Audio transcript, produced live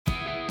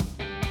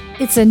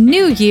It's a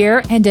new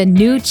year and a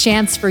new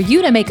chance for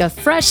you to make a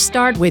fresh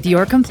start with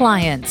your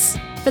compliance.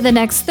 For the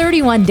next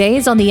 31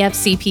 days on the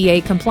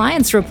FCPA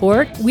Compliance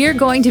Report, we're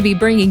going to be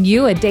bringing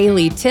you a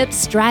daily tip,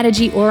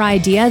 strategy, or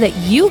idea that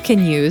you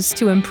can use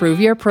to improve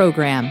your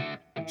program.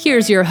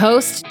 Here's your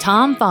host,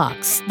 Tom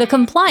Fox, the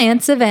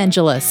Compliance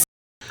Evangelist.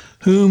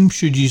 Whom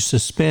should you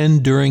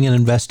suspend during an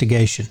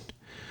investigation?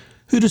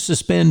 Who to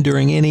suspend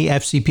during any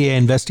FCPA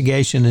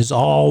investigation is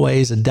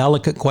always a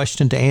delicate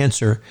question to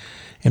answer,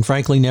 and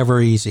frankly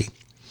never easy.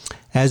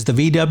 As the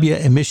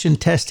VW emission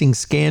testing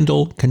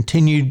scandal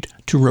continued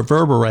to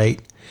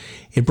reverberate,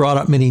 it brought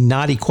up many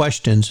knotty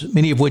questions,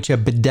 many of which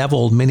have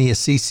bedeviled many a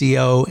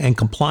CCO and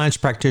compliance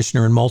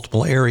practitioner in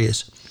multiple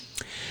areas.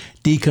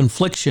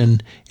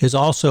 Deconfliction is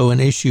also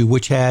an issue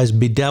which has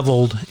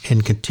bedeviled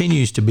and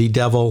continues to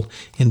bedevil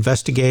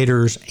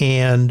investigators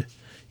and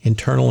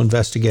internal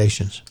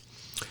investigations.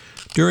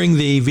 During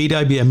the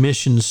VW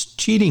emissions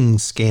cheating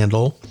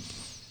scandal,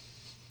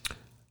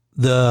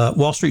 the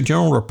Wall Street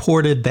Journal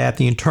reported that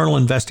the internal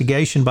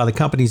investigation by the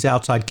company's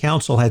outside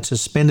counsel had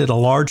suspended a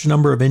larger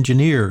number of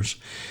engineers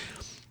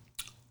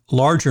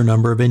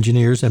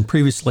than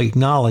previously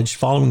acknowledged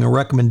following a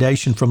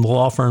recommendation from the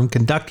law firm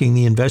conducting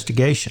the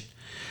investigation.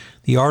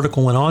 The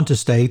article went on to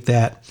state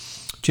that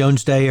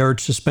Jones Day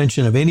urged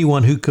suspension of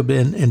anyone who could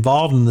have been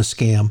involved in the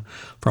scam,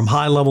 from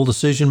high-level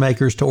decision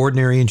makers to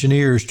ordinary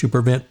engineers, to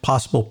prevent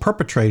possible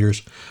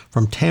perpetrators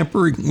from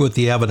tampering with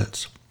the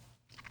evidence.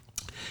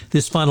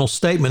 This final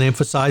statement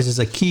emphasizes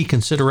a key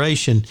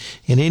consideration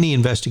in any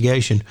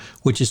investigation,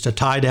 which is to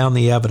tie down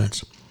the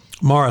evidence.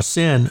 Mara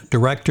Sen,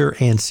 Director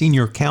and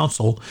Senior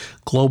Counsel,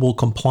 Global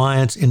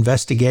Compliance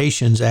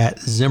Investigations at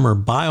Zimmer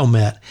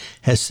Biomet,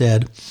 has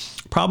said,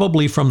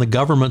 probably from the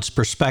government's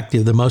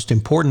perspective, the most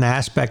important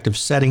aspect of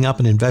setting up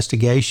an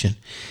investigation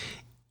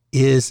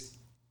is,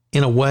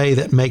 in a way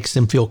that makes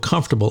them feel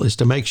comfortable, is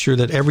to make sure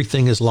that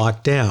everything is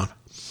locked down.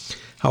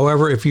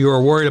 However, if you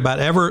are worried about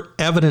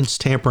evidence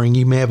tampering,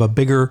 you may have a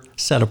bigger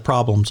set of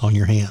problems on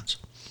your hands.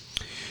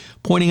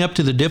 Pointing up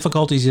to the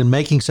difficulties in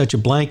making such a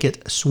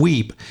blanket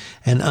sweep,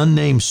 an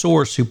unnamed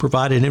source who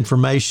provided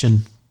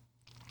information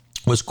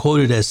was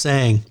quoted as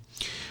saying,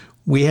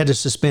 "We had to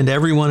suspend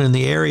everyone in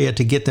the area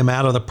to get them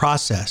out of the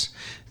process.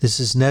 This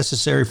is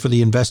necessary for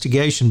the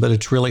investigation, but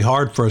it's really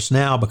hard for us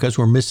now because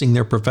we're missing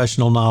their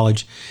professional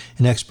knowledge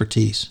and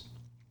expertise."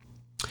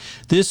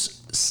 This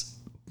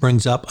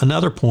brings up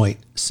another point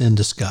Sen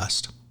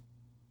discussed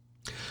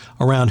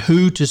around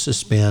who to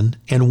suspend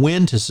and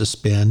when to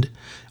suspend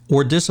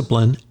or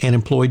discipline an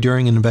employee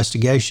during an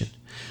investigation.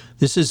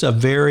 This is a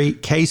very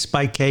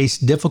case-by-case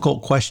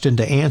difficult question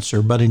to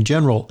answer, but in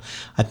general,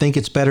 I think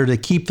it's better to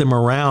keep them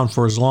around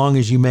for as long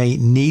as you may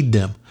need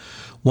them.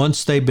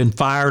 Once they've been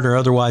fired or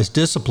otherwise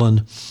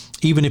disciplined,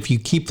 even if you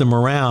keep them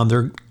around,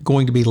 they're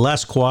going to be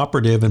less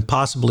cooperative and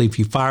possibly, if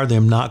you fire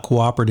them, not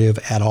cooperative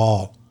at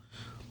all.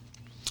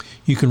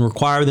 You can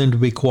require them to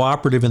be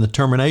cooperative in the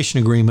termination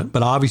agreement,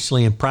 but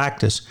obviously in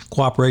practice,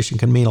 cooperation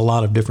can mean a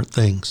lot of different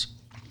things.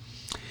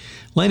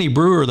 Lanny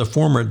Breuer, the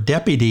former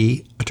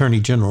Deputy Attorney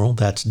General,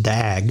 that's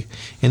DAG,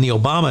 in the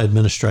Obama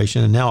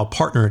administration and now a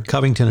partner at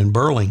Covington and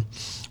Burling,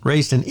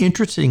 raised an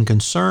interesting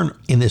concern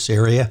in this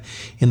area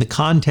in the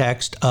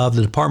context of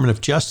the Department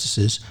of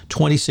Justice's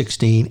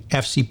 2016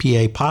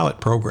 FCPA pilot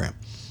program.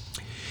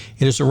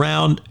 It is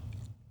around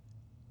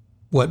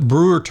what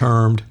Breuer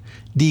termed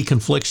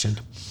deconfliction.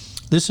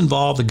 This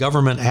involved the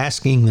government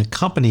asking the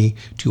company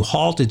to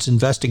halt its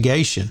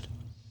investigation,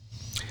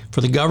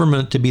 for the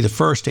government to be the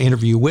first to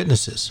interview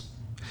witnesses.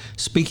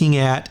 Speaking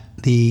at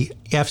the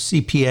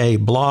FCPA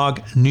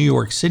Blog New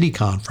York City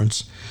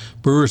conference,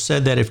 Breuer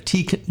said that if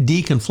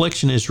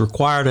deconfliction is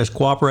required as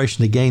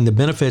cooperation to gain the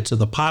benefits of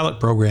the pilot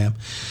program,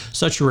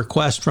 such a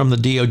request from the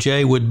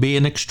DOJ would be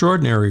an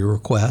extraordinary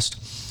request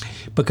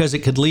because it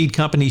could lead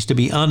companies to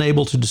be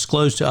unable to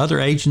disclose to other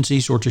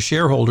agencies or to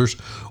shareholders,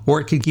 or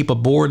it could keep a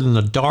board in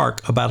the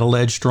dark about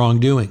alleged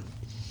wrongdoing.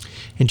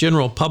 In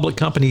general, public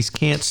companies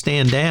can't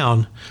stand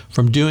down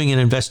from doing an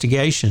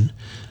investigation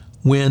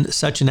when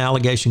such an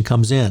allegation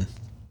comes in.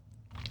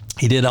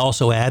 He did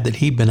also add that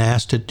he'd been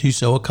asked to do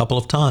so a couple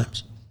of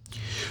times.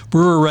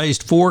 Breuer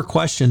raised 4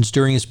 questions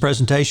during his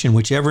presentation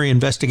which every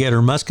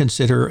investigator must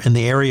consider in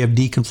the area of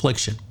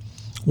deconfliction.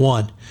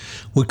 1.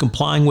 Would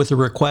complying with the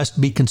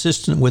request be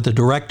consistent with the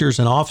director's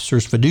and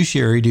officer's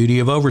fiduciary duty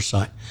of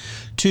oversight?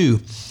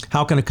 2.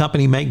 How can a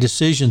company make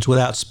decisions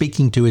without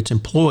speaking to its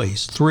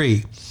employees?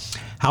 3.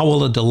 How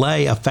will a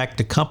delay affect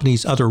the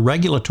company's other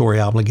regulatory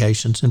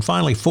obligations? And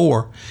finally,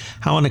 4,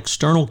 how an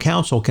external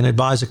counsel can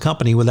advise a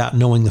company without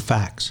knowing the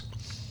facts.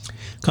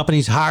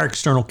 Companies hire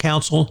external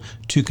counsel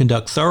to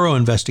conduct thorough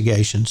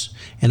investigations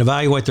and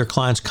evaluate their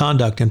clients'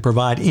 conduct and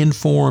provide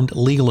informed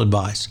legal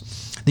advice.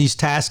 These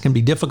tasks can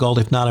be difficult,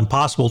 if not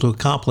impossible, to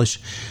accomplish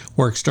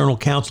where external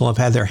counsel have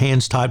had their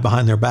hands tied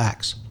behind their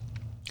backs.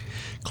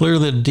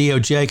 Clearly, the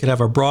DOJ could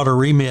have a broader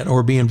remit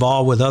or be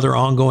involved with other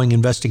ongoing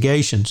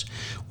investigations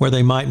where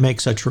they might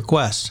make such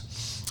requests.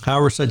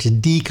 However, such a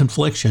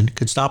deconfliction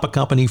could stop a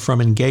company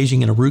from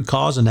engaging in a root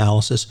cause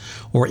analysis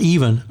or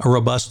even a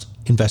robust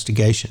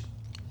investigation.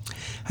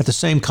 At the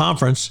same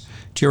conference,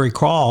 Jerry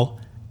Krall,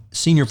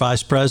 Senior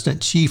Vice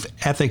President, Chief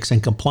Ethics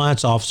and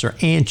Compliance Officer,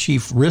 and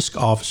Chief Risk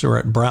Officer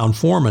at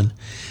Brown-Forman,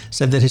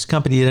 said that his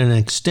company did an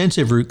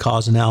extensive root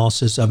cause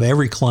analysis of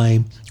every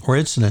claim or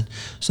incident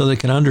so they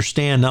can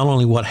understand not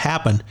only what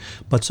happened,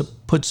 but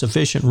put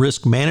sufficient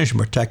risk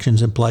management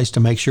protections in place to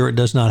make sure it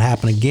does not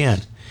happen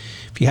again.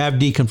 If you have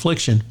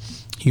deconfliction,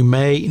 you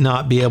may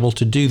not be able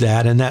to do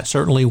that, and that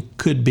certainly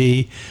could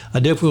be a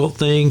difficult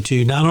thing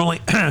to not only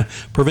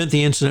prevent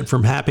the incident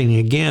from happening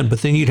again,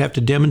 but then you'd have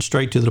to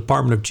demonstrate to the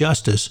Department of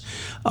Justice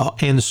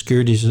and the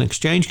Securities and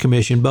Exchange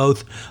Commission,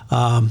 both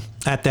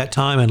at that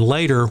time and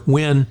later,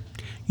 when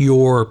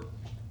your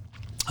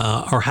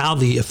or how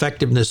the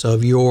effectiveness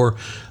of your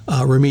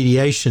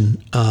remediation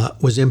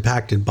was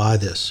impacted by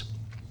this.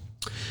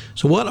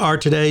 So what are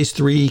today's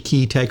 3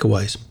 key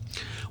takeaways?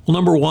 Well,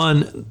 number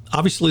one,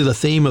 obviously the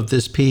theme of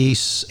this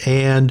piece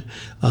and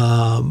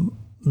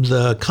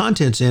the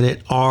contents in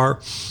it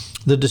are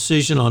the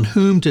decision on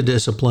whom to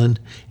discipline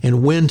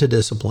and when to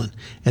discipline.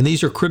 And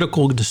these are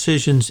critical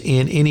decisions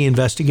in any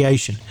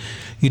investigation.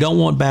 You don't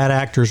want bad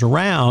actors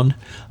around,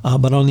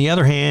 but on the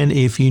other hand,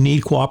 if you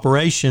need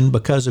cooperation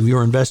because of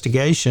your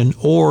investigation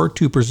or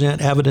to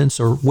present evidence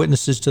or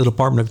witnesses to the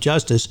Department of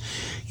Justice,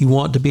 you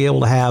want to be able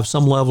to have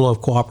some level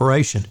of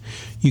cooperation.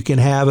 You can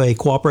have a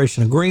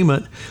cooperation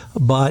agreement,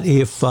 but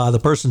if the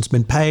person's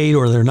been paid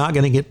or they're not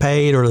going to get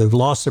paid or they've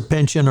lost their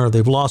pension or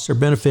they've lost their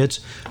benefits,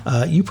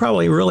 you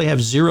probably really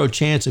have zero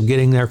chance of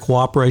getting their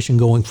cooperation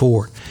going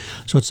forward.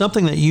 So it's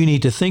something that you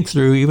need to think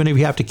through, even if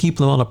you have to keep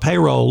them on a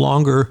payroll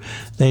longer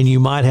than you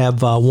might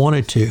have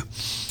wanted to.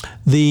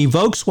 The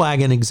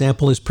Volkswagen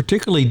example is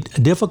particularly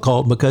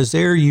difficult because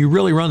there you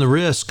really run the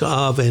risk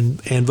of,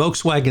 and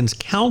Volkswagen's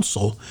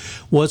counsel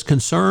was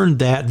concerned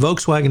that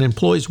Volkswagen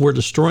employees were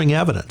destroying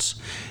evidence.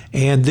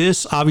 And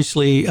this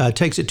obviously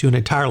takes it to an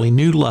entirely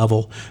new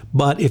level,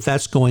 but if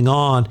that's going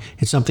on,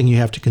 it's something you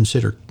have to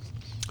consider.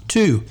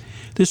 2,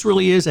 this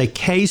really is a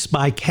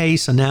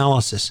case-by-case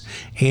analysis,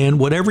 and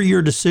whatever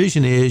your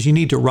decision is, you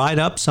need to write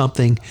up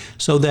something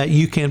so that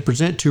you can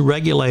present to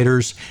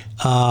regulators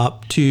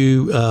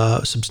to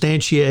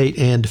substantiate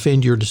and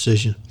defend your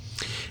decision.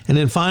 And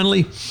then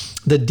finally,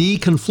 the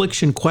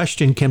deconfliction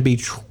question can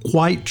be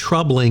quite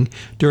troubling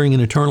during an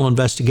internal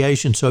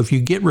investigation. So if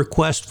you get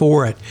requests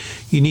for it,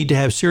 you need to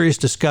have serious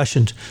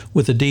discussions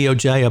with the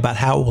DOJ about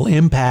how it will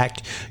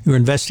impact your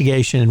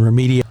investigation and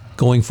remediation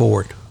going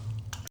forward.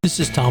 This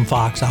is Tom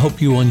Fox. I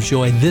hope you will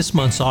enjoy this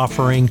month's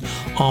offering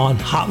on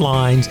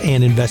hotlines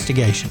and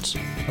investigations,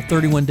 a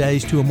 31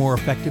 days to a more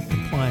effective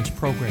compliance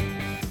program.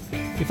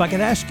 If I could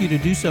ask you to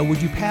do so,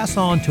 would you pass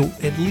on to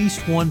at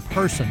least one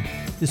person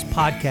this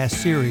podcast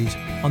series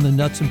on the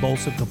nuts and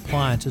bolts of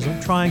compliance as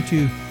I'm trying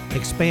to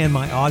expand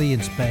my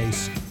audience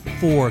base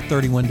for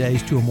 31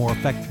 days to a more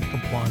effective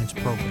compliance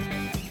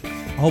program.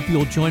 I hope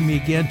you'll join me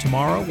again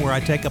tomorrow where I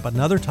take up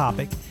another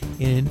topic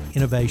in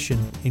innovation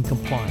in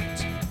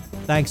compliance.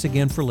 Thanks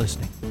again for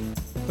listening.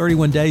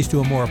 31 Days to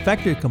a More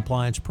Effective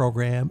Compliance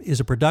Program is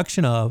a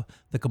production of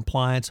the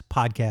Compliance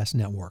Podcast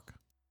Network.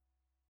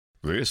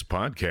 This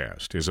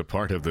podcast is a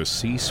part of the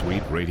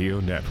C-Suite Radio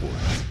Network.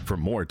 For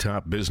more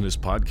top business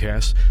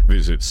podcasts,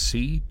 visit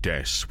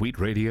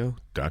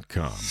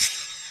c-suiteradio.com.